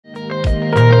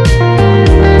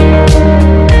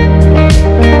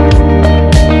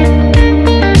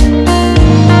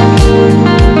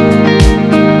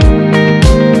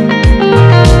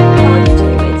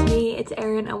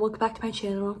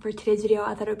channel. For today's video,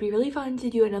 I thought it would be really fun to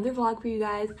do another vlog for you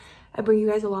guys and bring you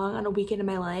guys along on a weekend in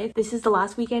my life. This is the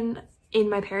last weekend in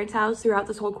my parents' house throughout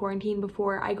this whole quarantine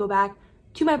before I go back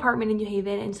to my apartment in New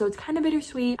Haven, and so it's kind of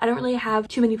bittersweet. I don't really have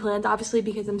too many plans, obviously,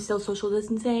 because I'm still social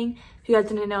distancing. If you guys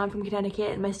didn't know, I'm from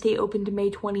Connecticut and my state opened May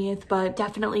 20th, but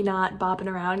definitely not bopping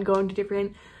around, going to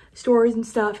different stores and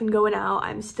stuff and going out.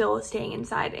 I'm still staying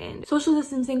inside and social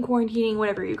distancing, quarantining,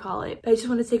 whatever you call it. But I just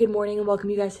want to say good morning and welcome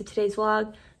you guys to today's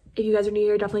vlog. If you guys are new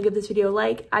here, definitely give this video a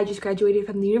like. I just graduated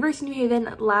from the University of New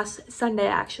Haven last Sunday,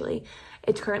 actually.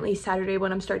 It's currently Saturday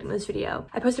when I'm starting this video.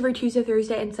 I post every Tuesday,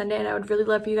 Thursday, and Sunday, and I would really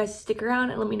love for you guys to stick around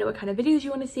and let me know what kind of videos you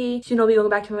want to see. Soon I'll be going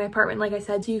back to my apartment, like I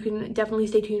said, so you can definitely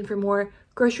stay tuned for more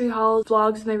grocery hauls,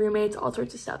 vlogs with my roommates, all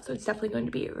sorts of stuff. So it's definitely going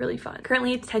to be really fun.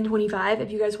 Currently it's 10:25.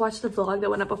 If you guys watched the vlog that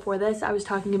went up before this, I was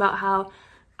talking about how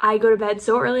I go to bed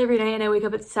so early every night and I wake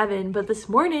up at 7, but this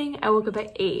morning I woke up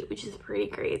at 8, which is pretty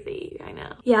crazy, I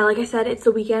know. Yeah, like I said, it's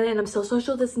the weekend and I'm still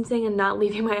social distancing and not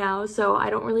leaving my house, so I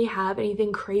don't really have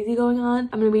anything crazy going on.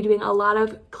 I'm gonna be doing a lot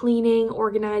of cleaning,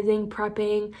 organizing,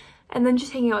 prepping, and then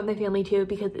just hanging out with my family too,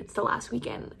 because it's the last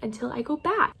weekend until I go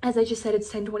back. As I just said,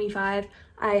 it's 10:25.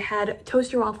 I had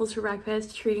toaster waffles for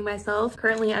breakfast, treating myself.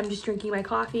 Currently, I'm just drinking my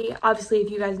coffee. Obviously, if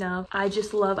you guys know, I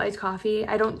just love iced coffee.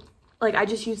 I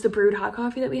just use the brewed hot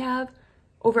coffee that we have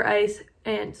over ice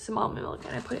and some almond milk,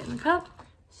 and I put it in the cup.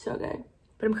 So good.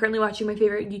 But I'm currently watching my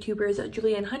favorite YouTubers,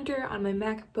 Julia and Hunter, on my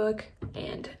MacBook,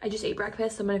 and I just ate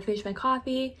breakfast. So I'm gonna finish my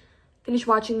coffee, finish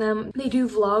watching them. They do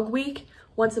vlog week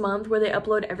once a month where they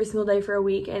upload every single day for a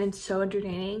week, and it's so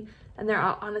entertaining. And they're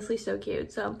honestly so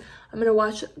cute. So I'm gonna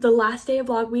watch the last day of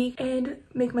vlog week and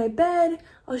make my bed.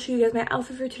 I'll show you guys my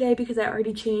outfit for today because I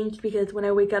already changed, because when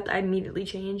I wake up, I immediately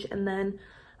change. And then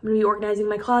I'm gonna be organizing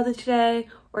my closet today,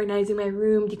 organizing my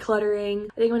room, decluttering.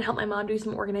 I think I'm gonna help my mom do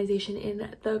some organization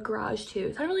in the garage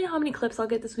too. So I don't really know how many clips I'll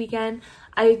get this weekend.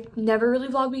 I never really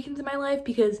vlog weekends in my life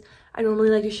because I normally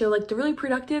like to show like the really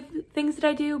productive things that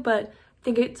I do, but I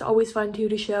think it's always fun too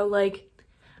to show like,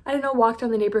 I don't know, walk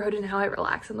down the neighborhood and how I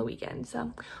relax on the weekend.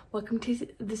 So welcome to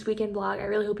this weekend vlog. I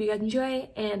really hope you guys enjoy,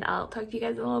 and I'll talk to you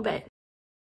guys in a little bit.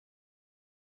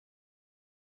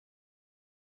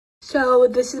 So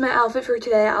this is my outfit for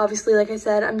today. Obviously, like I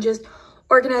said, I'm just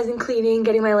organizing, cleaning,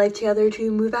 getting my life together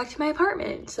to move back to my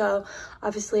apartment. So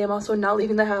obviously I'm also not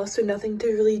leaving the house, so nothing to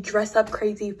really dress up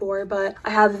crazy for, but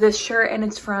I have this shirt and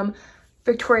it's from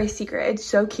Victoria's Secret. It's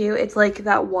so cute. It's like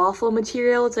that waffle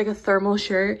material. It's like a thermal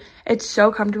shirt. It's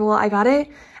so comfortable. I got it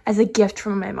as a gift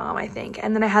from my mom, I think.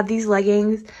 And then I have these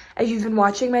leggings. As you've been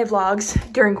watching my vlogs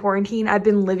during quarantine, I've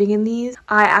been living in these.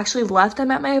 I actually left them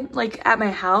at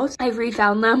my house. I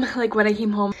refound them like when I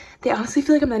came home. They honestly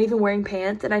feel like I'm not even wearing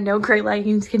pants, and I know gray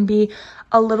leggings can be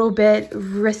a little bit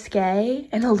risque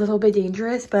and a little bit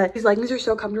dangerous, but these leggings are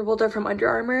so comfortable. They're from Under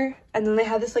Armour, and then they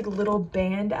have this like little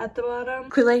band at the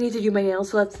bottom. Clearly I need to do my nails,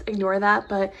 so let's ignore that.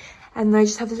 And then I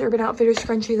just have this Urban Outfitters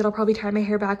scrunchie that I'll probably tie my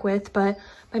hair back with, but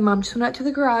my mom just went out to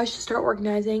the garage to start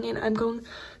organizing, and I'm going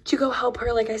to go help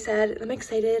her. Like I said, I'm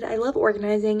excited. I love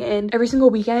organizing, and every single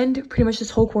weekend, pretty much this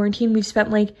whole quarantine, we've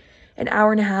spent like an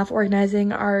hour and a half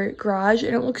organizing our garage,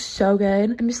 and it looks so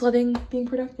good. I'm just loving being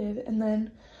productive. And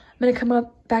then I'm gonna come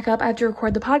back up. I have to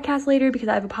record the podcast later because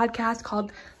I have a podcast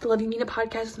called the Living Mina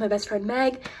Podcast with my best friend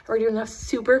Meg. And we're doing a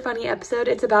super funny episode.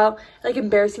 It's about like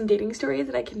embarrassing dating stories,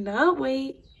 and I cannot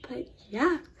wait. But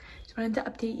yeah, just wanted to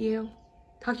update you,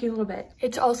 talk to you a little bit.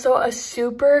 It's also a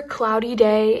super cloudy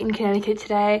day in Connecticut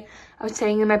today. I was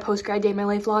saying in my post-grad day in my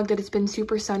life vlog that it's been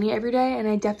super sunny every day, and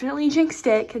I definitely jinxed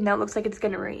it because now it looks like it's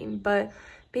gonna rain, but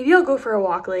maybe I'll go for a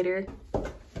walk later.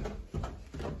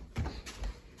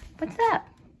 What's that?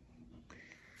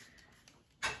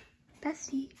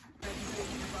 Bestie.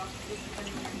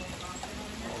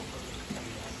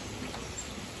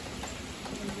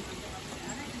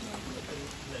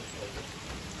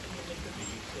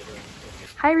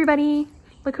 Hi everybody,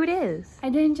 look who it is.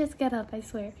 I didn't just get up, I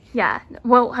swear. Yeah,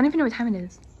 well, I don't even know what time it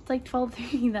is. It's like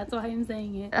 12:30, that's why I'm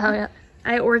saying it. Oh yeah,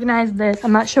 I organized this.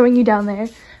 I'm not showing you down there,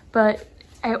 but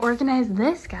I organized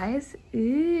this, guys.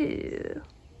 Ooh.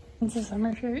 It's a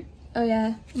summer shirt. Oh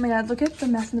yeah, oh my god, look at the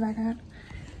mess in the background.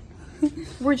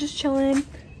 We're just chilling.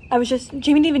 Jamie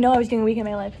didn't even know I was doing a week in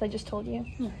my life because I just told you.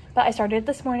 Yeah. But I started it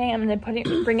this morning. I'm gonna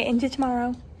bring it into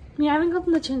tomorrow. Yeah, I haven't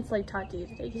gotten the chance to like talk to you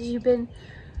today because you've been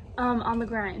on the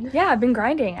grind. Yeah, I've been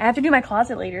grinding. I have to do my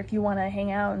closet later if you want to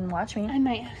hang out and watch me. I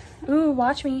might. Ooh,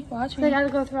 watch me. I gotta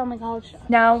go through all my college stuff.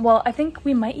 Now, well, I think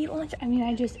we might eat lunch. I mean,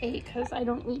 I just ate because I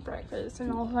don't eat breakfast,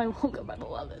 and also I woke up at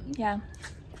 11. Yeah.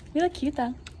 You look cute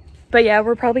though. But yeah,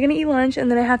 we're probably gonna eat lunch and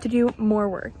then I have to do more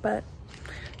work, but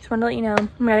just wanted to let you know.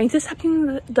 I'm going to stop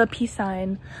doing the peace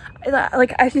sign.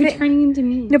 Like, I think... You're turning into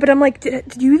me. No, but I'm like,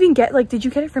 did you even get, like, did you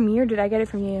get it from me or did I get it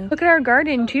from you? Look at our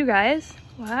garden too, guys.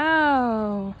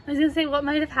 Wow. I was gonna say what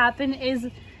might have happened is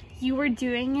you were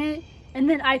doing it and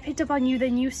then I picked up on you,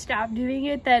 then you stopped doing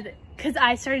it, that because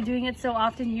I started doing it so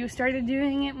often, you started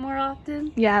doing it more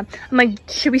often. Yeah. I'm like,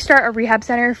 should we start a rehab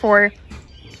center for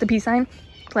the peace sign?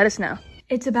 Let us know.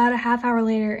 It's about a half hour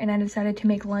later and I decided to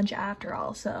make lunch after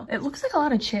all. So it looks like a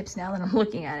lot of chips now that I'm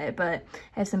looking at it, but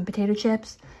I have some potato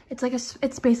chips. It's like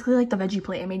it's basically like the veggie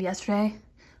plate I made yesterday.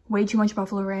 Way too much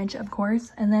buffalo ranch, of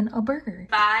course, and then a burger.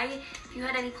 Bye. If you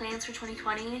had any plans for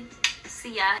 2020,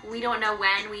 see ya. We don't know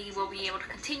when we will be able to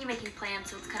continue making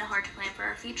plans, so it's kind of hard to plan for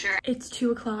our future. It's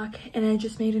 2 o'clock and I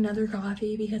just made another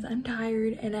coffee because I'm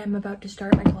tired and I'm about to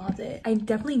start my closet. I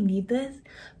definitely need this,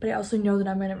 but I also know that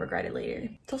I'm gonna regret it later.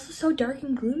 It's also so dark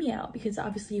and gloomy out because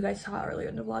obviously you guys saw earlier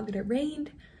in the vlog that it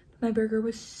rained. My burger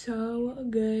was so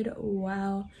good.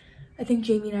 Wow. I think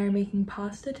Jamie and I are making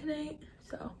pasta tonight,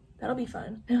 so that'll be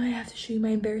fun. Now I have to show you my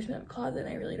embarrassment closet and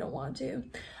I really don't want to.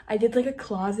 I did like a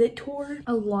closet tour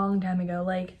a long time ago,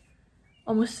 like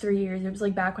almost 3 years. It was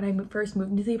like back when I first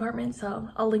moved into the apartment, so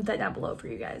I'll link that down below for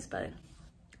you guys, but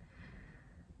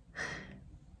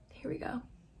here we go.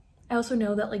 I also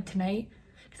know that like tonight,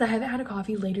 because I haven't had a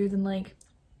coffee later than like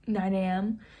 9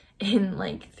 a.m. in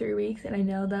like 3 weeks, and I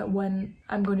know that when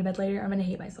I'm going to bed later, I'm gonna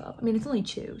hate myself. I mean, it's only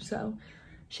 2, so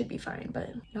should be fine, but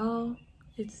y'all,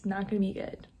 it's not gonna be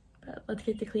good. But let's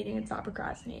get to cleaning and stop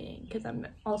procrastinating because I'm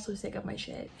also sick of my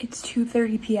shit. It's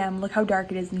 2:30 p.m. Look how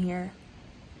dark it is in here.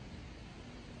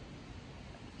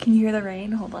 Can you hear the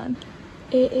rain? Hold on.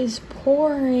 It is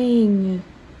pouring.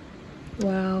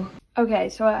 Wow. Okay,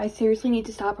 so I seriously need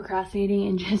to stop procrastinating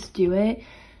and just do it.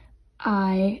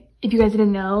 If you guys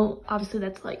didn't know, obviously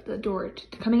that's like the door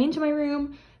to coming into my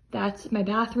room. That's my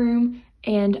bathroom.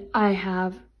 And I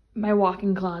have my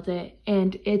walk-in closet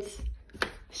and it's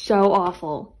so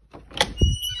awful.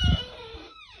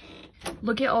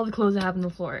 Look at all the clothes I have on the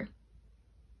floor.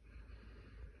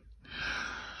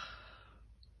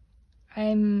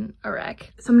 I'm a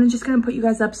wreck. So I'm just gonna put you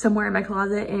guys up somewhere in my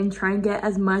closet and try and get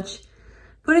as much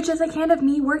footage as I can of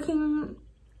me working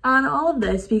on all of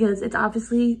this because it's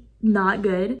obviously not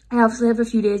good. I obviously have a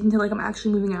few days until like I'm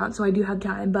actually moving out, so I do have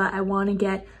time, but I want to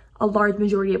get a large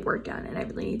majority of work done and I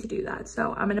really need to do that.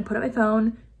 So I'm gonna put up my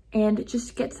phone and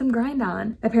just get some grind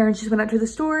on. My parents just went out to the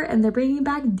store and they're bringing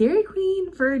back Dairy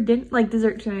Queen for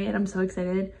dessert tonight and I'm so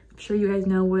excited. I'm sure you guys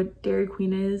know what Dairy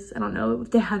Queen is. I don't know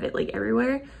if they have it like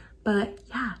everywhere, but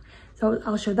yeah. So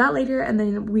I'll show that later, and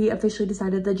then we officially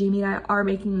decided that Jamie and I are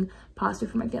making pasta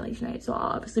for my family tonight. So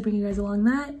I'll obviously bring you guys along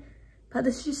that. But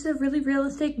this is just a really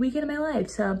realistic weekend of my life.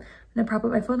 So I'm gonna prop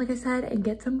up my phone like I said and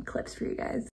get some clips for you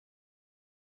guys.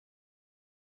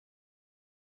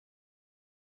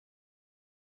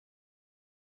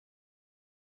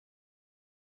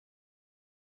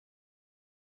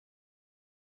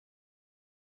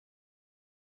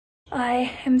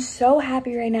 I am so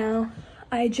happy right now.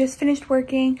 I just finished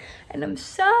working and I'm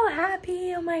so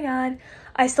happy. Oh my god.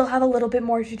 I still have a little bit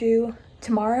more to do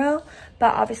tomorrow,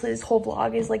 but obviously this whole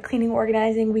vlog is like cleaning,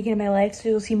 organizing, weekend of my life, so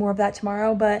you'll see more of that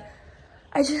tomorrow. But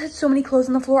I just had so many clothes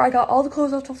on the floor. I got all the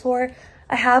clothes off the floor.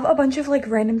 I have a bunch of like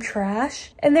random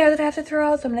trash in there that I have to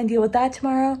throw out, so I'm gonna deal with that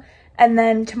tomorrow. And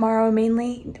then tomorrow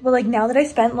mainly, well, like now that I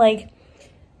spent like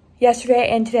yesterday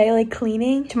and today like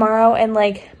cleaning, tomorrow and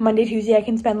like Monday, Tuesday, I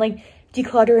can spend like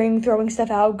decluttering, throwing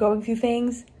stuff out, going through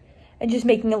things, and just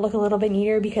making it look a little bit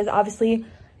neater. Because obviously,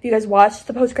 if you guys watched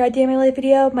the post-grad day of my life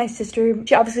video, my sister,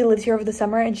 she obviously lives here over the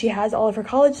summer and she has all of her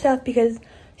college stuff because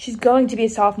she's going to be a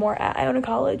sophomore at Iona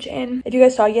College. And if you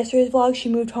guys saw yesterday's vlog, she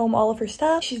moved home all of her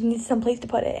stuff. She needs some place to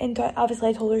put it, and obviously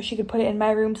I told her she could put it in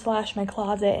my room / my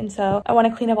closet. And so I want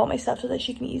to clean up all my stuff so that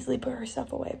she can easily put her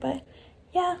stuff away. But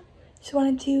yeah, just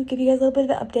wanted to give you guys a little bit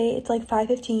of an update. It's like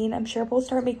 5:15. I'm sure we'll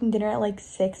start making dinner at like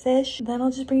 6-ish. Then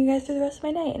I'll just bring you guys through the rest of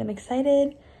my night, and I'm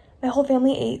excited. My whole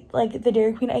family ate like the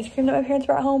Dairy Queen ice cream that my parents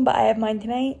brought home, but I have mine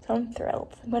tonight, so I'm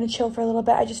thrilled. I'm gonna chill for a little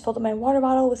bit. I just filled up my water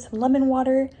bottle with some lemon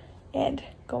water and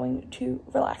going to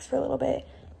relax for a little bit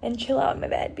and chill out in my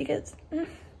bed because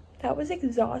that was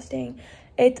exhausting.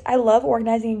 I love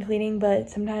organizing and cleaning, but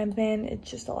sometimes, man, it's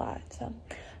just a lot. So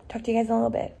talk to you guys in a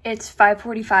little bit. It's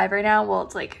 5:45 right now. Well,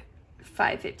 it's like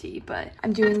 5:50, but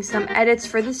I'm doing some edits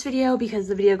for this video because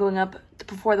the video going up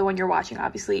before the one you're watching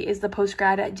obviously is the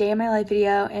post-grad day in my life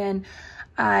video, and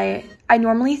I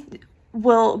normally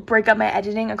will break up my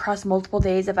editing across multiple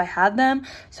days if I had them.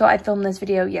 So I filmed this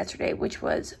video yesterday, which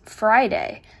was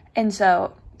Friday, and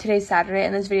so today's Saturday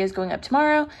and this video is going up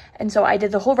tomorrow. And so I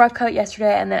did the whole rough cut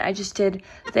yesterday, and then I just did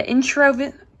the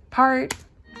intro part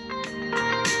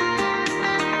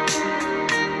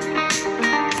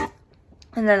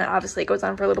And then obviously it goes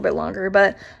on for a little bit longer,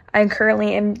 but I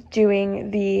currently am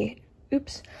doing the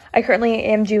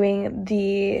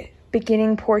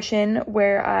beginning portion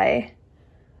where I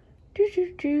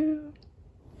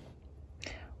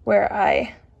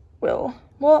will,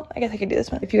 well, I guess I can do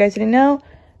this one. If you guys didn't know,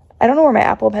 I don't know where my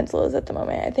Apple Pencil is at the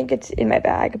moment. I think it's in my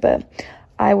bag, but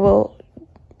I will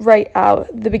write out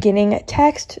the beginning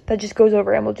text that just goes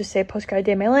over and we'll just say postgrad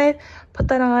day of my life, put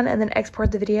that on, and then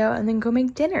export the video and then go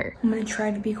make dinner. I'm gonna try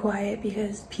to be quiet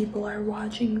because people are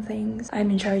watching things.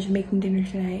 I'm in charge of making dinner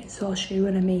tonight, so I'll show you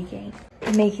what I'm making.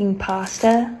 I'm making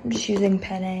pasta. I'm just using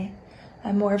penne.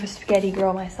 I'm more of a spaghetti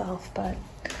girl myself, but,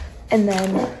 and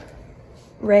then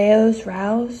Rayo's,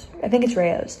 I think it's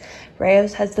Rayo's.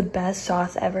 Rayo's has the best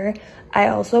sauce ever. I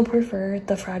also prefer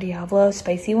the Fra Diavolo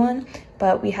spicy one,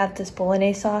 but we have this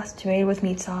bolognese sauce made with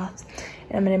meat sauce,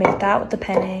 and I'm gonna make that with the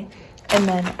penne, and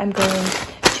then I'm going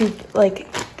to like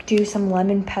do some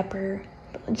lemon pepper,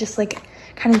 just like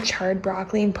kind of charred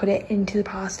broccoli, and put it into the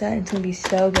pasta, and it's gonna be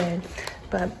so good.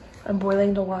 But I'm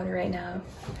boiling the water right now.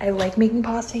 I like making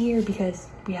pasta here because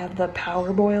we have the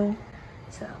power boil,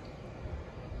 so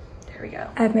there we go.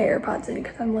 I have my AirPods in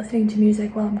because I'm listening to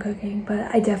music while I'm cooking,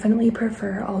 but I definitely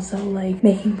prefer also like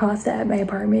making pasta at my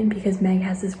apartment because Meg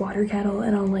has this water kettle,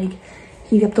 and I'll like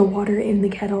heat up the water in the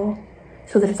kettle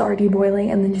so that it's already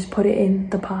boiling, and then just put it in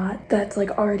the pot that's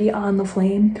like already on the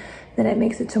flame. Then it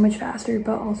makes it so much faster.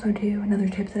 But also too, another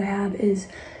tip that I have is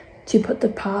to put the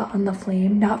pot on the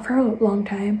flame, not for a long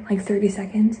time, like 30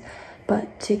 seconds,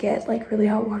 but to get like really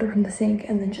hot water from the sink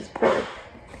and then just pour it.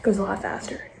 It goes a lot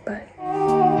faster, but.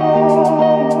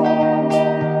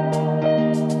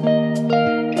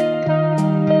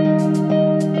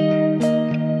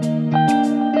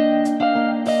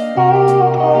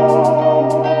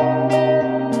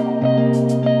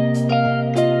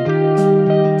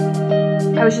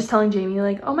 I was just telling Jamie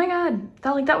like, oh my god,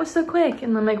 that was so quick,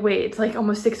 and I'm like, wait, it's like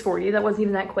almost 6:40. That wasn't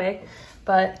even that quick.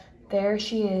 But there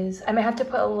she is. I might have to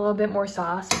put a little bit more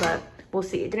sauce, but we'll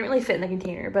see. It didn't really fit in the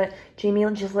container, but Jamie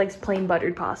just likes plain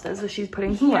buttered pasta, so she's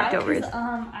putting some leftovers.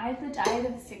 I have the diet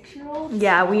of a 6-year-old.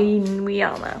 Yeah, so. we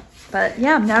all know. But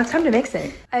yeah, now it's time to mix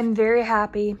it. I'm very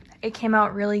happy. It came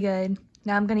out really good.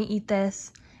 Now I'm gonna eat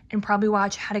this and probably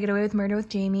watch How to Get Away with Murder with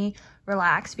Jamie,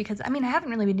 relax, because I mean, I haven't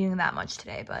really been doing that much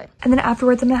today, but. And then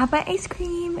afterwards I'm gonna have my ice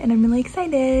cream, and I'm really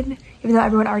excited, even though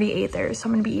everyone already ate theirs, so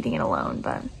I'm gonna be eating it alone,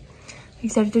 but I'm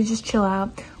excited to just chill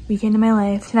out. Weekend of my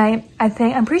life. Tonight,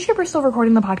 I'm pretty sure we're still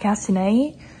recording the podcast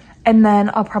tonight, and then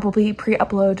I'll probably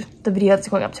pre-upload the video that's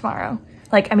going up tomorrow.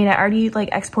 Like, I mean, I already like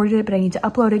exported it, but I need to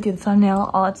upload it, do the thumbnail,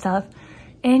 all that stuff,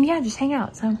 and yeah, just hang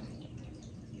out. So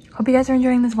hope you guys are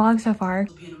enjoying this vlog so far.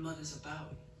 Being a mother's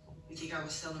about. You think I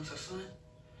was selling for fun?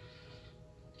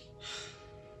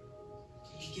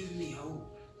 You're giving me hope.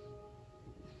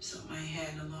 Something I ain't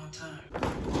had in a long time.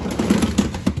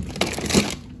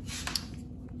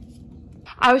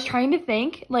 I was trying to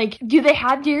think, like, do they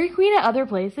have Dairy Queen at other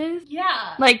places?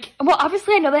 Yeah. Like, well,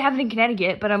 obviously I know they have it in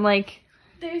Connecticut, but I'm like.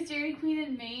 There's Dairy Queen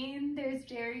in Maine. There's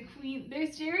Dairy Queen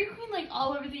like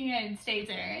all over the United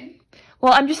States, Erin.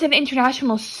 Well, I'm just an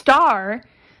international star,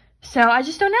 so I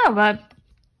just don't know, but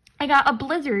I got a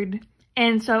Blizzard,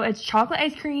 and so it's chocolate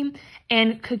ice cream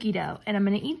and cookie dough, and I'm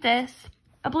gonna eat this.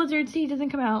 A Blizzard, see, it doesn't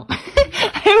come out.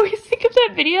 I always think of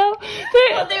that video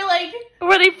well, they're like,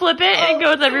 where they flip it and it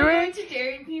goes everywhere. I went to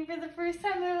Dairy Queen for the first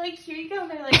time. They're like, here you go. And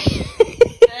they're like,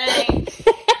 thanks.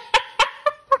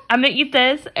 I'm gonna eat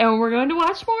this and we're going to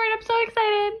watch more, and I'm so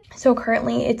excited. So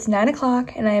currently it's 9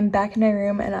 o'clock and I am back in my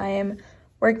room, and I am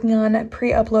working on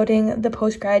pre-uploading the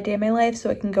post-grad day of my life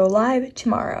so it can go live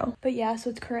tomorrow. But yeah,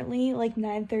 so it's currently like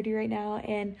 9:30 right now,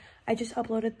 and I just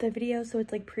uploaded the video, so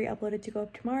it's like pre-uploaded to go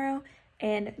up tomorrow.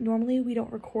 And normally we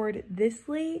don't record this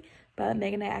late, but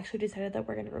Meg and I actually decided that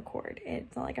we're gonna record. And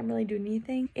it's not like I'm really doing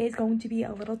anything. It's going to be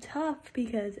a little tough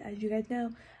because, as you guys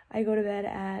know, I go to bed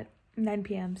at 9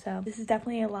 p.m. So this is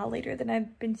definitely a lot later than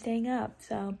I've been staying up.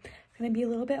 So it's gonna be a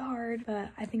little bit hard, but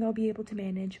I think I'll be able to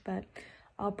manage. But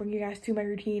I'll bring you guys through my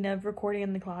routine of recording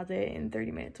in the closet in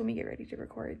 30 minutes when we get ready to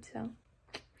record. So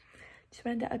just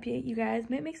wanted to update you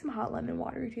guys. Might make some hot lemon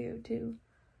water too to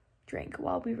drink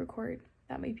while we record.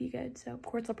 That might be good. So of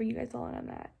course I'll bring you guys along on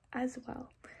that as well.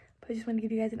 But I just want to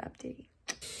give you guys an update.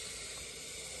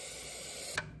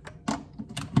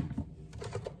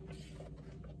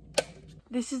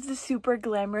 This is the super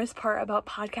glamorous part about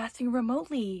podcasting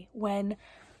remotely, when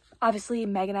obviously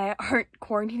Meg and I aren't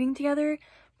quarantining together.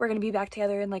 We're going to be back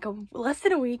together in like less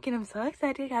than a week, and I'm so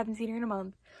excited. I haven't seen her in a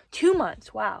month. 2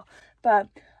 months, wow. But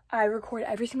I record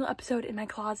every single episode in my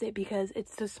closet because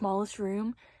it's the smallest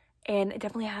room, and it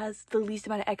definitely has the least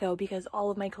amount of echo because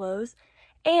all of my clothes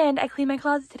And I cleaned my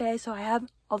closet today, so I have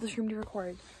all this room to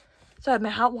record. So I have my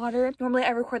hot water. Normally I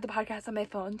record the podcast on my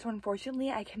phone, so unfortunately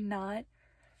I cannot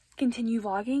continue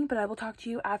vlogging, but I will talk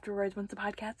to you afterwards once the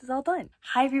podcast is all done.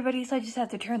 Hi everybody, so I just have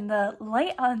to turn the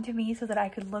light on to me so that I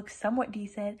could look somewhat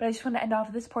decent, but I just want to end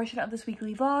off this portion of this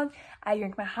weekly vlog. I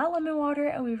drank my hot lemon water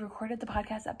and we recorded the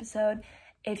podcast episode.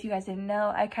 If you guys didn't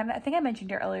know, I think I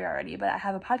mentioned it earlier already, but I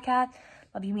have a podcast,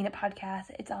 Love You Mean It podcast.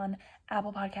 It's on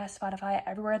Apple Podcasts, Spotify,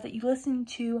 everywhere that you listen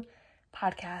to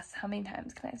podcasts. How many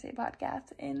times can I say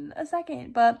podcast in a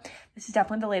second? But this is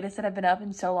definitely the latest that I've been up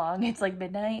in so long. It's like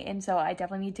midnight, and so I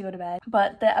definitely need to go to bed.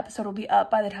 But the episode will be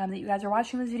up by the time that you guys are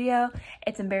watching this video.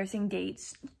 It's embarrassing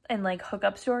dates and like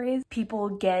hookup stories. People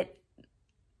get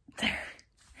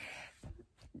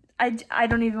I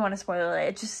don't even want to spoil it.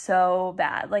 It's just so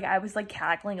bad. Like I was like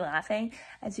cackling laughing,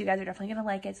 and so you guys are definitely gonna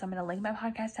like it. So I'm gonna link my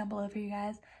podcast down below for you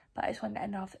guys. But I just wanted to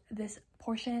end off this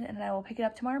portion, and then I will pick it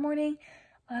up tomorrow morning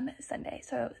on Sunday.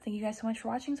 So thank you guys so much for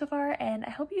watching so far, and I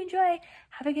hope you enjoy.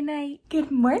 Have a good night. Good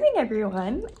morning,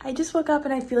 everyone. I just woke up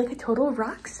and I feel like a total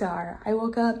rock star. I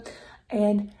woke up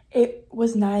and it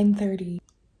was 9:30.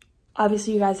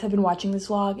 Obviously you guys have been watching this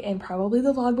vlog and probably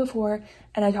the vlog before,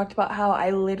 and I talked about how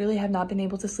I literally have not been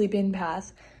able to sleep in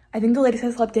past, I think the latest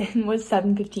I slept in was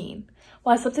 7:15.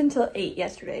 Well, I slept until 8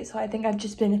 yesterday, so I think I've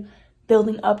just been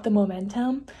building up the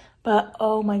momentum. But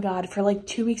oh my god, for like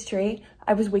 2 weeks straight,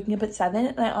 I was waking up at 7,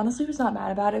 and I honestly was not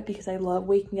mad about it because I love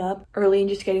waking up early and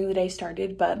just getting the day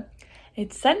started. But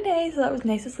it's Sunday, so that was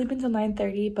nice to sleep until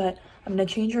 9:30. But I'm gonna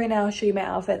change right now, show you my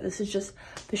outfit. This is just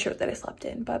the shirt that I slept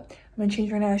in, but I'm gonna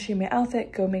change right now, show you my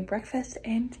outfit, go make breakfast,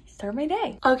 and start my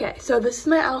day. Okay, so this is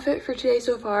my outfit for today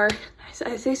so far.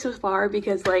 I say so far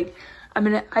because like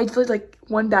I feel like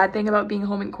one bad thing about being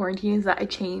home in quarantine is that I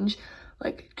change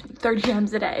like 30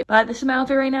 times a day. But this is my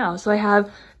outfit right now. So I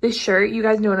have this shirt. You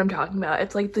guys know what I'm talking about.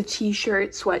 It's like the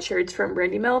t-shirt sweatshirts from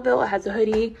Brandy Melville. It has a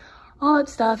hoodie, all that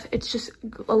stuff. It's just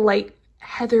a light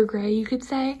heather gray, you could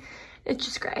say. It's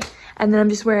just gray. And then I'm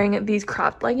just wearing these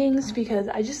cropped leggings because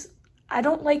I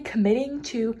don't like committing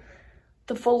to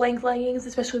the full length leggings,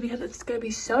 especially because it's gonna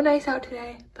be so nice out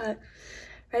today. But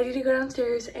ready to go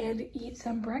downstairs and eat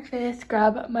some breakfast.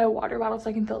 Grab my water bottle so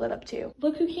I can fill that up too.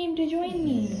 Look who came to join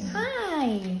me.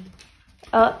 Hi.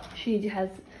 Oh, she has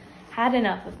had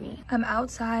enough of me. I'm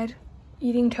outside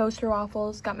eating toaster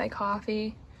waffles, got my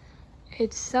coffee.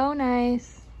 It's so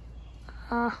nice.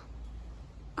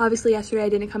 Obviously yesterday I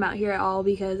didn't come out here at all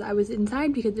because I was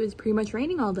inside because it was pretty much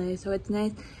raining all day. So it's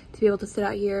nice to be able to sit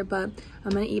out here, but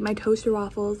I'm gonna eat my toaster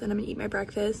waffles and I'm gonna eat my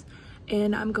breakfast.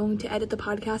 And I'm going to edit the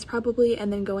podcast probably,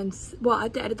 and then I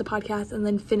have to edit the podcast and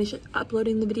then finish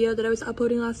uploading the video that I was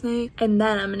uploading last night. And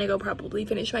then I'm gonna go probably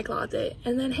finish my closet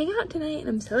and then hang out tonight, and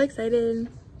I'm so excited.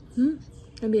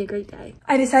 It's gonna be a great day.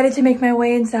 I decided to make my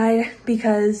way inside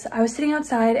because I was sitting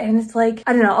outside and it's like,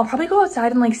 I don't know, I'll probably go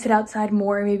outside and like sit outside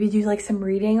more, maybe do like some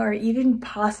reading or even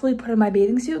possibly put on my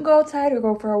bathing suit and go outside or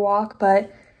go for a walk.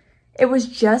 But it was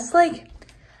just like,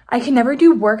 I can never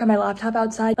do work on my laptop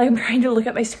outside. Like I'm trying to look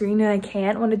at my screen and I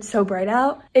can't when it's so bright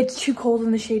out. It's too cold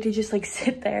in the shade to just like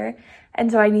sit there.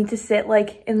 And so I need to sit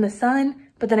like in the sun,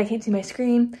 but then I can't see my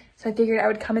screen. So I figured I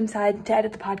would come inside to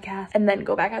edit the podcast and then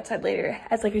go back outside later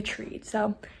as like a treat.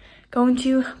 So going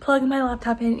to plug my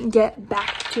laptop in and get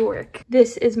back to work.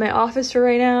 This is my office for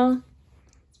right now.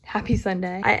 Happy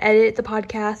Sunday. I edit the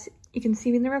podcast. You can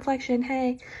see me in the reflection.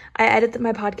 Hey, I edit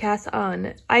my podcast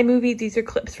on iMovie. These are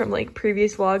clips from like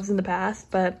previous vlogs in the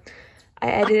past, but I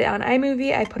edit it on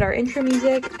iMovie. I put our intro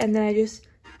music and then I just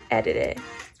edit it.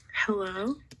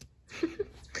 Hello.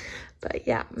 But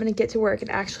yeah, I'm gonna get to work and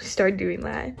actually start doing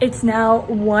that. It's now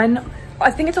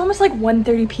I think it's almost like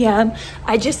 1:30 p.m.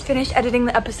 I just finished editing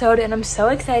the episode and I'm so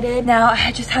excited. Now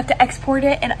I just have to export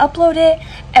it and upload it,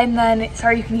 and then,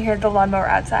 sorry you can hear the lawnmower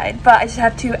outside, but I just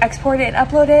have to export it and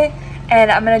upload it,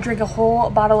 and I'm gonna drink a whole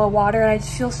bottle of water, and I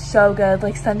just feel so good.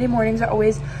 Like Sunday mornings are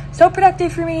always so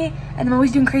productive for me, and I'm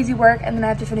always doing crazy work, and then I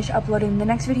have to finish uploading the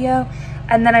next video,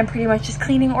 and then I'm pretty much just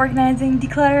cleaning, organizing,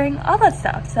 decluttering, all that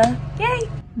stuff. So yay!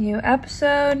 New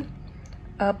episode,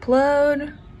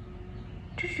 upload.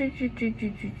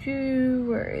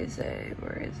 Where is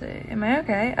it? Am I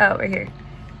okay? Oh, right here.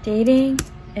 Dating,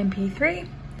 MP3,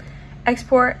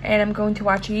 export, and I'm going to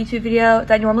watch a YouTube video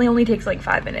that normally only takes like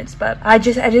 5 minutes, but I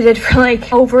just edited for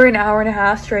like over an hour and a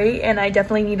half straight, and I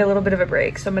definitely need a little bit of a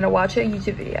break, so I'm gonna watch a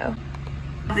YouTube video.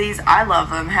 These, I love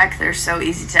them. Heck, they're so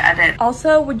easy to edit.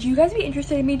 Also, would you guys be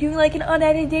interested in me doing like an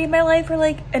unedited day in my life, or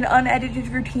like an unedited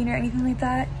routine or anything like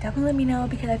that? Definitely let me know,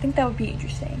 because I think that would be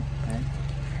interesting. But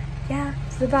yeah,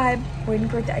 it's the vibe. Waiting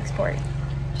for it to export.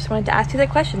 just wanted to ask you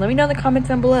that question. Let me know in the comments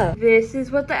down below. This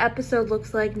is what the episode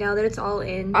looks like now that it's all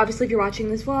in. Obviously, if you're watching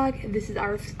this vlog, this is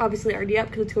obviously already up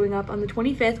because it's going up on the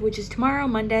 25th, which is tomorrow,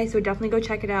 Monday. So definitely go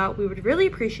check it out. We would really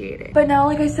appreciate it. But now,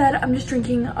 like I said, I'm just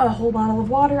drinking a whole bottle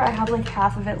of water. I have like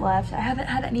half of it left. I haven't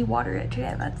had any water yet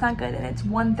today. That's not good. And it's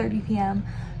 1:30 p.m.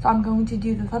 So I'm going to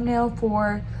do the thumbnail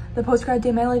for the post-grad day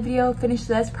of my life video, finish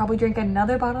this, probably drink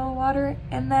another bottle of water,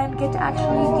 and then get to actually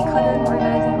declutter and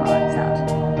organizing all that stuff.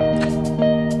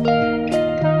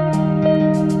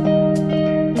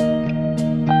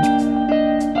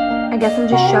 I guess I'm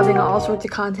just shoving all sorts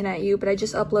of content at you, but I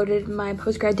just uploaded my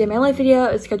post-grad day of my life video.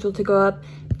 It's scheduled to go up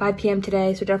 5 p.m.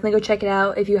 today, so definitely go check it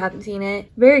out if you haven't seen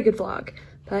it. Very good vlog.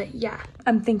 But yeah,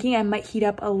 I'm thinking I might heat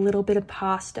up a little bit of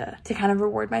pasta to kind of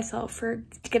reward myself for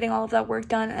getting all of that work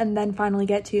done, and then finally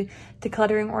get to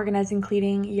decluttering, organizing,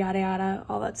 cleaning, yada yada,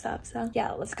 all that stuff. So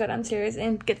yeah, let's go downstairs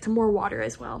and get some more water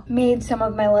as well. Made some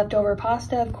of my leftover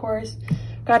pasta, of course.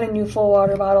 Got a new full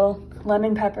water bottle.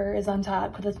 Lemon pepper is on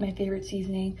top because that's my favorite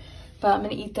seasoning. But I'm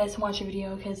gonna eat this and watch a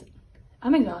video because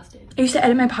I'm exhausted. I used to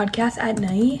edit my podcast at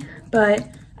night, but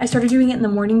I started doing it in the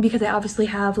morning because I obviously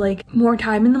have like more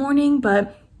time in the morning,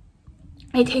 but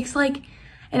it takes like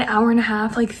an hour and a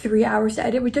half, like 3 hours to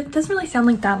edit, which doesn't really sound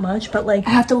like that much, but like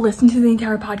I have to listen to the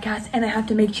entire podcast and I have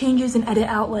to make changes and edit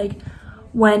out like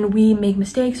when we make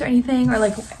mistakes or anything, or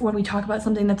like when we talk about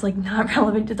something that's like not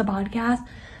relevant to the podcast.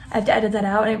 I have to edit that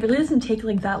out, and it really doesn't take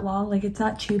like that long. Like it's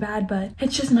not too bad, but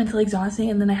it's just mentally exhausting.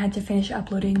 And then I had to finish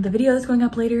uploading the video that's going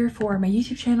up later for my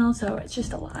YouTube channel, so it's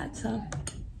just a lot. So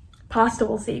pasta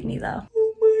will save me though.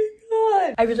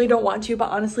 I really don't want to, but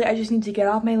honestly, I just need to get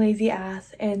off my lazy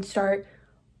ass and start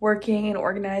working and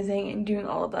organizing and doing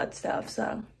all of that stuff.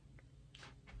 So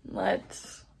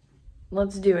let's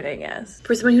do it, I guess.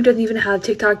 For someone who doesn't even have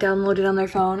TikTok downloaded on their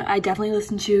phone, I definitely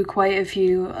listen to quite a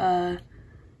few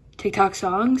TikTok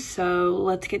songs. So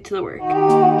let's get to the work.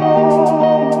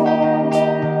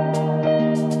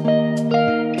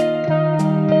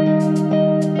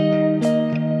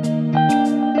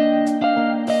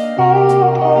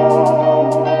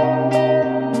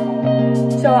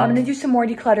 So I'm gonna do some more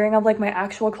decluttering of like my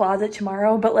actual closet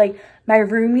tomorrow, but like my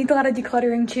room needs a lot of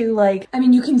decluttering too. Like, I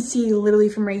mean, you can see literally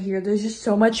from right here, there's just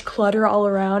so much clutter all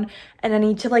around, and I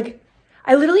need to like,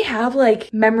 I literally have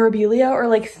like memorabilia or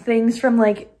like things from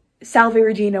like Salve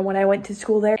Regina when I went to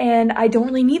school there, and I don't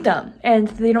really need them, and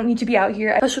they don't need to be out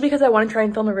here, especially because I want to try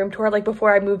and film a room tour like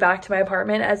before I move back to my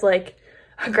apartment as like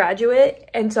a graduate,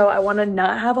 and so I want to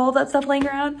not have all that stuff laying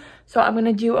around. So I'm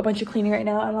gonna do a bunch of cleaning right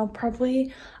now, and I'll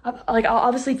probably I'll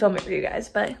obviously film it for you guys,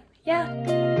 but yeah.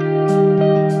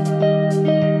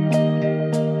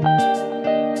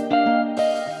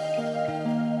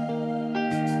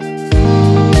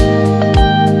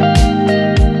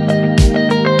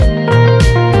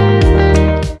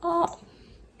 Oh,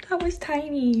 that was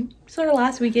tiny. It's our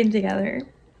last weekend together.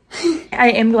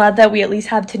 I am glad that we at least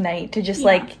have tonight to just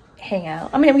like hang out.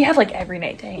 I mean, we have like every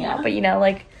night to hang out, but you know,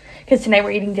 like, because tonight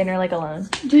we're eating dinner like alone.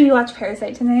 Do you watch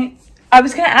Parasite tonight? I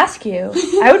was gonna ask you.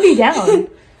 I would be down.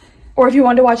 Or if you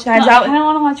wanted to watch Knives Out. I don't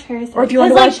want to watch Parasite. Or if you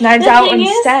wanted to watch Knives Out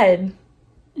instead.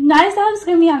 Knives Out is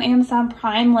gonna be on Amazon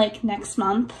Prime like next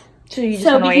month. So you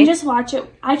just we can just watch it.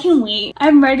 I can wait.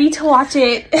 I'm ready to watch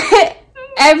it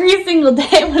every single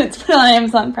day when it's put on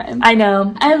Amazon Prime. I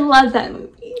know. I love that movie.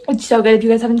 It's so good. If you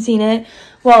guys haven't seen it,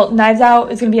 well, Knives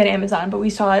Out is gonna be on Amazon, but we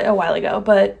saw it a while ago.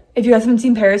 But if you guys haven't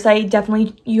seen Parasite,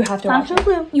 definitely you have to watch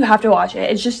it. You have to watch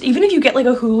it. It's just, even if you get like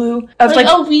a Hulu of like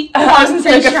a week, I was gonna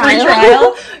say like a free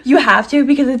trial, you have to,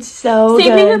 because it's so good.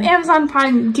 Same thing with Amazon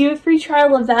Prime. Do a free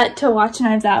trial of that to watch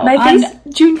Knives Out. My face,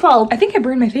 June 12th. I think I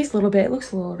burned my face a little bit. It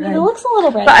looks a little red. It looks a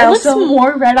little red. But it looks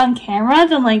more red on camera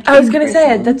than like I was gonna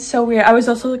say it. That's so weird. I was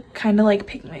also kind of like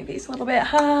picking my face a little bit.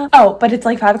 Oh, but it's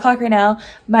like 5 o'clock right now.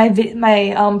 My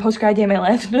post-grad day of my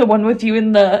life, the one with you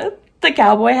in the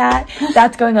cowboy hat,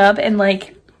 that's going up in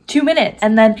like 2 minutes.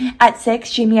 And then at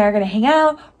 6, Jamie and I are gonna hang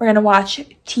out. We're gonna watch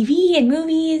TV and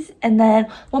movies, and then,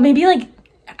 well, maybe like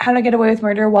How to Get Away with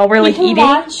Murder while we're like eating,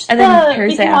 and then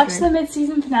Parasite. We can watch the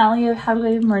mid-season finale of How to Get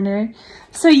Away with Murder,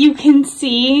 so you can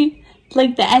see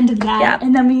like the end of that,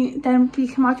 and then we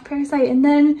can watch Parasite, and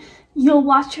then you'll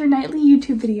watch your nightly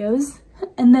YouTube videos,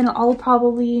 and then I'll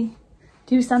probably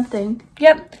do something.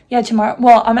 Yep. Yeah, tomorrow.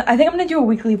 Well, I think I'm gonna do a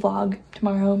weekly vlog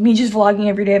tomorrow. Me just vlogging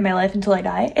every day of my life until I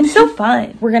die. It's so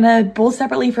fun. We're gonna bowl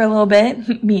separately for a little bit.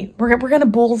 We're gonna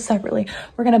bowl separately.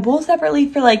 We're gonna bowl separately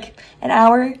for like an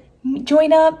hour,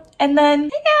 join up, and then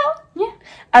hang out. Yeah.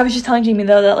 I was just telling Jamie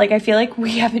though that like I feel like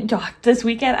we haven't talked this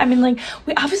weekend. I mean, like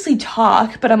we obviously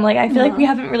talk, but I'm like I feel like we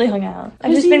haven't really hung out.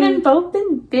 I've just been both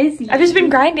been busy. I've just been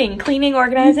grinding, cleaning,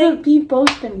 organizing. We've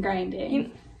both been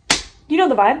grinding. You know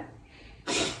the vibe.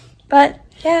 But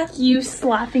yeah. You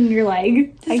slapping your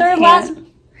leg. This is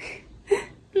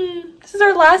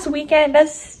our last weekend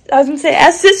as, I was gonna say,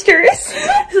 as sisters.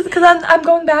 This is because I'm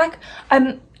going back.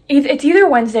 It's either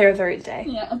Wednesday or Thursday.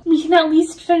 Yeah. We can at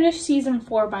least finish season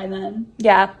 4 by then.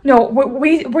 Yeah. No,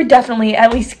 we're definitely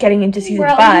at least getting into season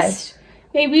 5.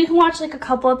 Maybe we can watch like a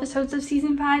couple episodes of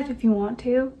season 5 if you want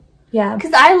to. Yeah.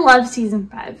 Because I love season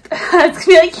 5. It's going to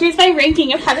be like, here's my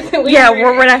ranking of how to go. Yeah,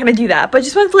 we're not going to do that. But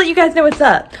just wanted to let you guys know what's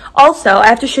up. Also, I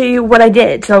have to show you what I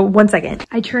did. So, one second.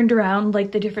 I turned around,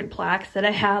 like, the different plaques that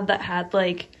I have that had,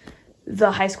 like,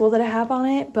 the high school that I have on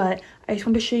it. But I just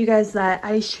wanted to show you guys that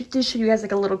I did show you guys,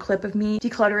 like, a little clip of me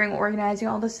decluttering, organizing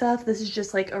all this stuff. This is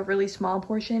just, like, a really small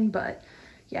portion, but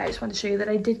yeah, I just wanted to show you that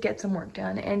I did get some work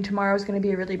done, and tomorrow is going to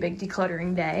be a really big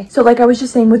decluttering day. So like I was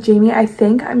just saying with Jamie, I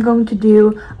think I'm going to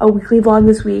do a weekly vlog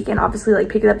this week and obviously like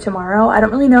pick it up tomorrow. I don't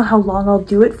really know how long I'll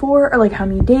do it for or like how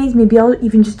many days. Maybe I'll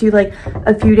even just do like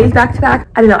a few days back to back.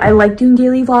 I don't know. I like doing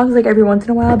daily vlogs like every once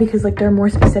in a while because like they're more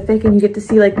specific and you get to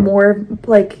see like more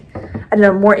like, I don't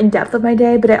know, more in depth of my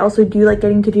day. But I also do like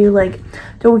getting to do like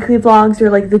the weekly vlogs or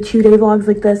like the 2-day vlogs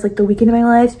like this, like the weekend of my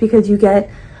life, because you get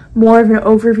more of an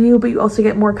overview, but you also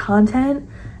get more content.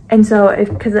 And so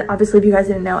because obviously if you guys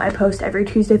didn't know, I post every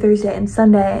Tuesday, Thursday, and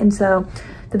Sunday. And so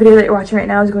the video that you're watching right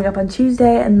now is going up on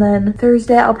Tuesday, and then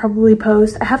Thursday I'll probably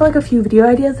post, I have like a few video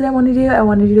ideas that I want to do. I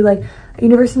want to do like a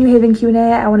University of New Haven Q&A.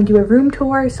 I want to do a room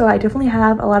tour. So I definitely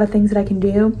have a lot of things that I can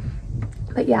do.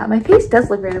 But yeah, my face does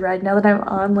look very red now that I'm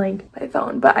on like my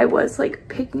phone, but I was like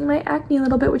picking my acne a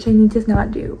little bit, which I need to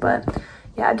not do. But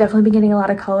yeah, I've definitely been getting a lot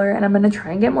of color, and I'm going to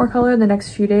try and get more color in the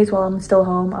next few days while I'm still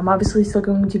home. I'm obviously still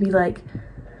going to be like,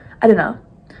 I don't know.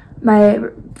 My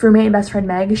roommate and best friend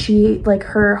Meg, she, like,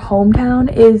 her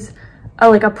hometown is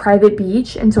like a private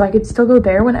beach, and so I could still go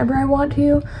there whenever I want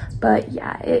to. But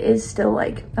yeah, it is still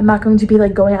like, I'm not going to be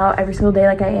like going out every single day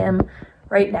like I am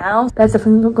right now. That's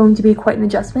definitely going to be quite an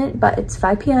adjustment, but it's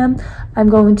 5 p.m. I'm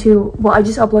going to, well, I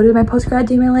just uploaded my post-grad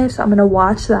day of my life, so I'm gonna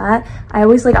watch that. I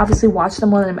always like obviously watch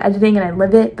them while I'm editing and I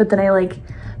live it, but then I like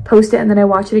post it and then I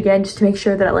watch it again just to make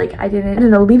sure that like I didn't, I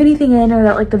don't know, leave anything in or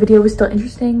that like the video was still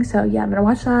interesting. So yeah, I'm gonna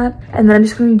watch that, and then I'm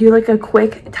just going to do like a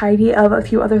quick tidy of a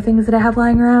few other things that I have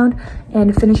lying around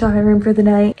and finish off my room for the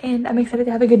night. And I'm excited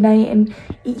to have a good night and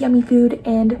eat yummy food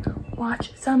and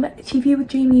watch some TV with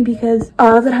Jamie, because a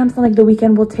lot of the times on like the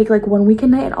weekend we'll take like one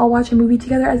weekend night and all watch a movie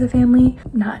together as a family.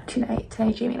 Not tonight.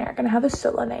 Tonight Jamie and I are gonna have a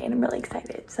solo night and I'm really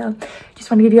excited. So just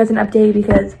want to give you guys an update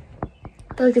because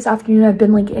I feel like this afternoon I've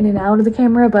been like in and out of the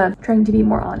camera, but I'm trying to be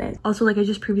more on it. Also, like I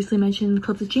just previously mentioned,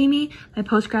 clip with Jamie, my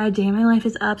post-grad day in my life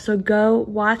is up, so go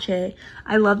watch it.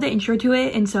 I love the intro to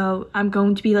it, and so I'm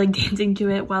going to be like dancing to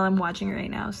it while I'm watching it right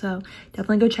now. So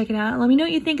definitely go check it out and let me know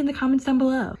what you think in the comments down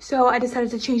below. So I decided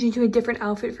to change into a different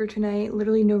outfit for tonight.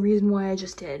 Literally no reason why, I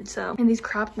just did. So, and these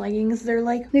cropped leggings, they're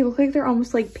like, they look like they're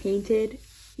almost like painted.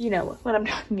 You know what I'm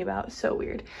talking about. So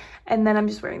weird. And then I'm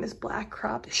just wearing this black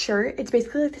cropped shirt. It's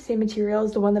basically like the same material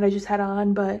as the one that I just had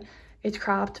on, but it's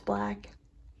cropped black.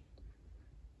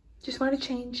 Just wanted to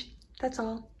change, that's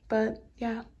all. But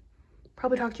yeah,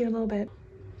 probably talk to you in a little bit.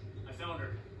 I found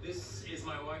her. This is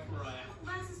my wife, Mariah.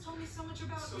 Lance has told me so much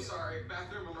about you. So sorry,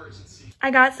 bathroom emergency.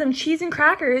 I got some cheese and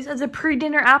crackers as a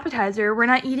pre-dinner appetizer. We're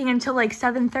not eating until like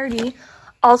 7:30.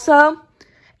 Also,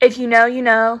 if you know, you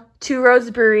know, Two Roads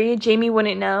Brewery, Jamie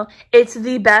wouldn't know. It's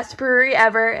the best brewery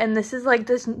ever, and this is like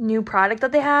this new product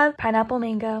that they have. Pineapple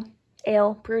mango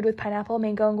ale brewed with pineapple,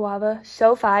 mango, and guava.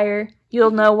 So fire. You'll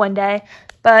know one day.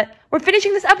 But we're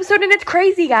finishing this episode and it's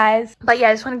crazy, guys. But yeah,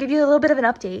 I just want to give you a little bit of an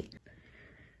update.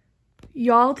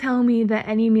 Y'all tell me that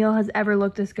any meal has ever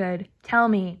looked this good. Tell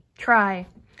me. Try.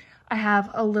 I have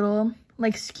a little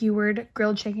like skewered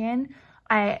grilled chicken.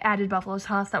 I added buffalo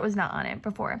sauce that was not on it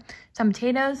before. Some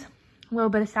potatoes, a little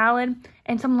bit of salad,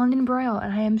 and some London broil,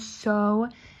 and I am so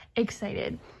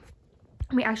excited.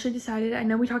 We actually decided, I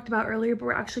know we talked about earlier, but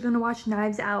we're actually going to watch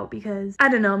Knives Out because, I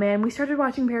don't know, man. We started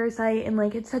watching Parasite, and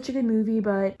like, it's such a good movie,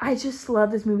 but I just love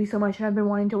this movie so much, and I've been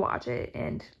wanting to watch it,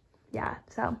 and yeah,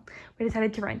 so we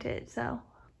decided to rent it, so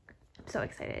I'm so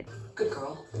excited. Good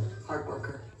girl, hard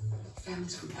worker,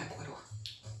 family's from Ecuador,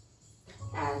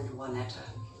 and Juanetta.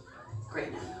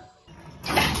 Great nana.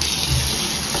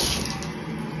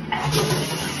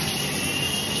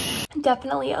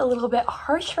 Definitely a little bit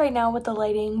harsh right now with the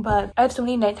lighting, but I have so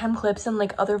many nighttime clips and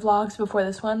like other vlogs before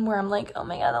this one where I'm like, oh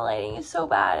my god, the lighting is so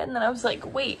bad. And then I was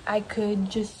like, wait, I could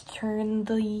just turn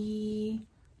the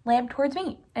lamp towards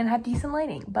me and have decent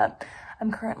lighting. But I'm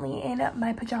currently in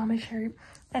my pajama shirt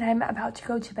and I'm about to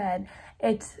go to bed.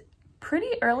 It's pretty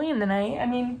early in the night. I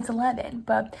mean, it's 11,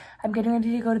 but I'm getting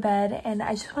ready to go to bed, and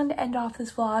I just wanted to end off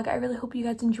this vlog. I really hope you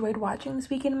guys enjoyed watching this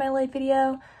weekend in my life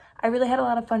video. I really had a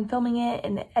lot of fun filming it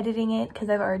and editing it because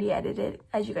I've already edited.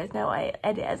 As you guys know, I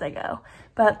edit as I go.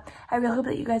 But I really hope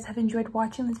that you guys have enjoyed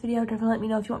watching this video. Definitely let me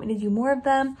know if you want me to do more of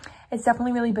them. It's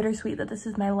definitely really bittersweet that this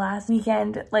is my last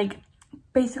weekend, like,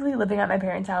 basically living at my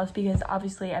parents' house, because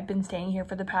obviously I've been staying here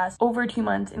for the past over 2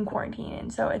 months in quarantine,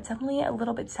 and so it's definitely a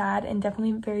little bit sad and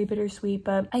definitely very bittersweet.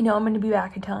 But I know I'm going to be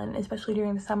back a ton, especially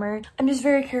during the summer. I'm just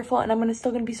very careful, and I'm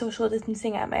still going to be social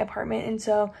distancing at my apartment, and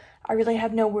so I really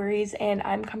have no worries, and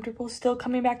I'm comfortable still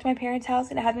coming back to my parents'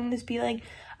 house and having this be like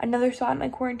another spot in my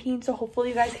quarantine. So hopefully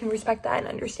you guys can respect that and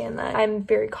understand that I'm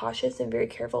very cautious and very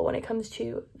careful when it comes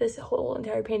to this whole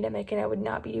entire pandemic, and I would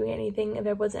not be doing anything if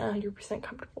I wasn't 100%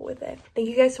 comfortable with it. Thank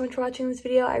you guys so much for watching this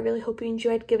video. I really hope you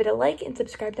enjoyed. Give it a like and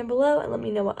subscribe down below, and let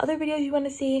me know what other videos you want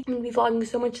to see. I'm going to be vlogging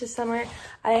so much this summer.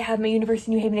 I have my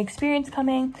University of New Haven experience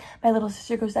coming. My little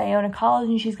sister goes to Iona College,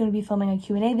 and she's going to be filming a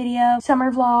Q&A video.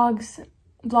 Summer vlogs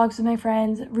with my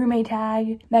friends, roommate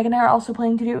tag. Meg and I are also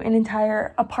planning to do an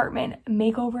entire apartment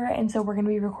makeover, and so we're going to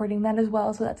be recording that as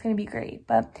well, so that's going to be great.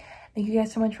 But thank you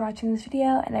guys so much for watching this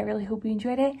video, and I really hope you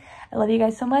enjoyed it. I love you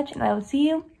guys so much, and I will see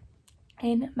you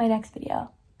in my next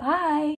video. Bye!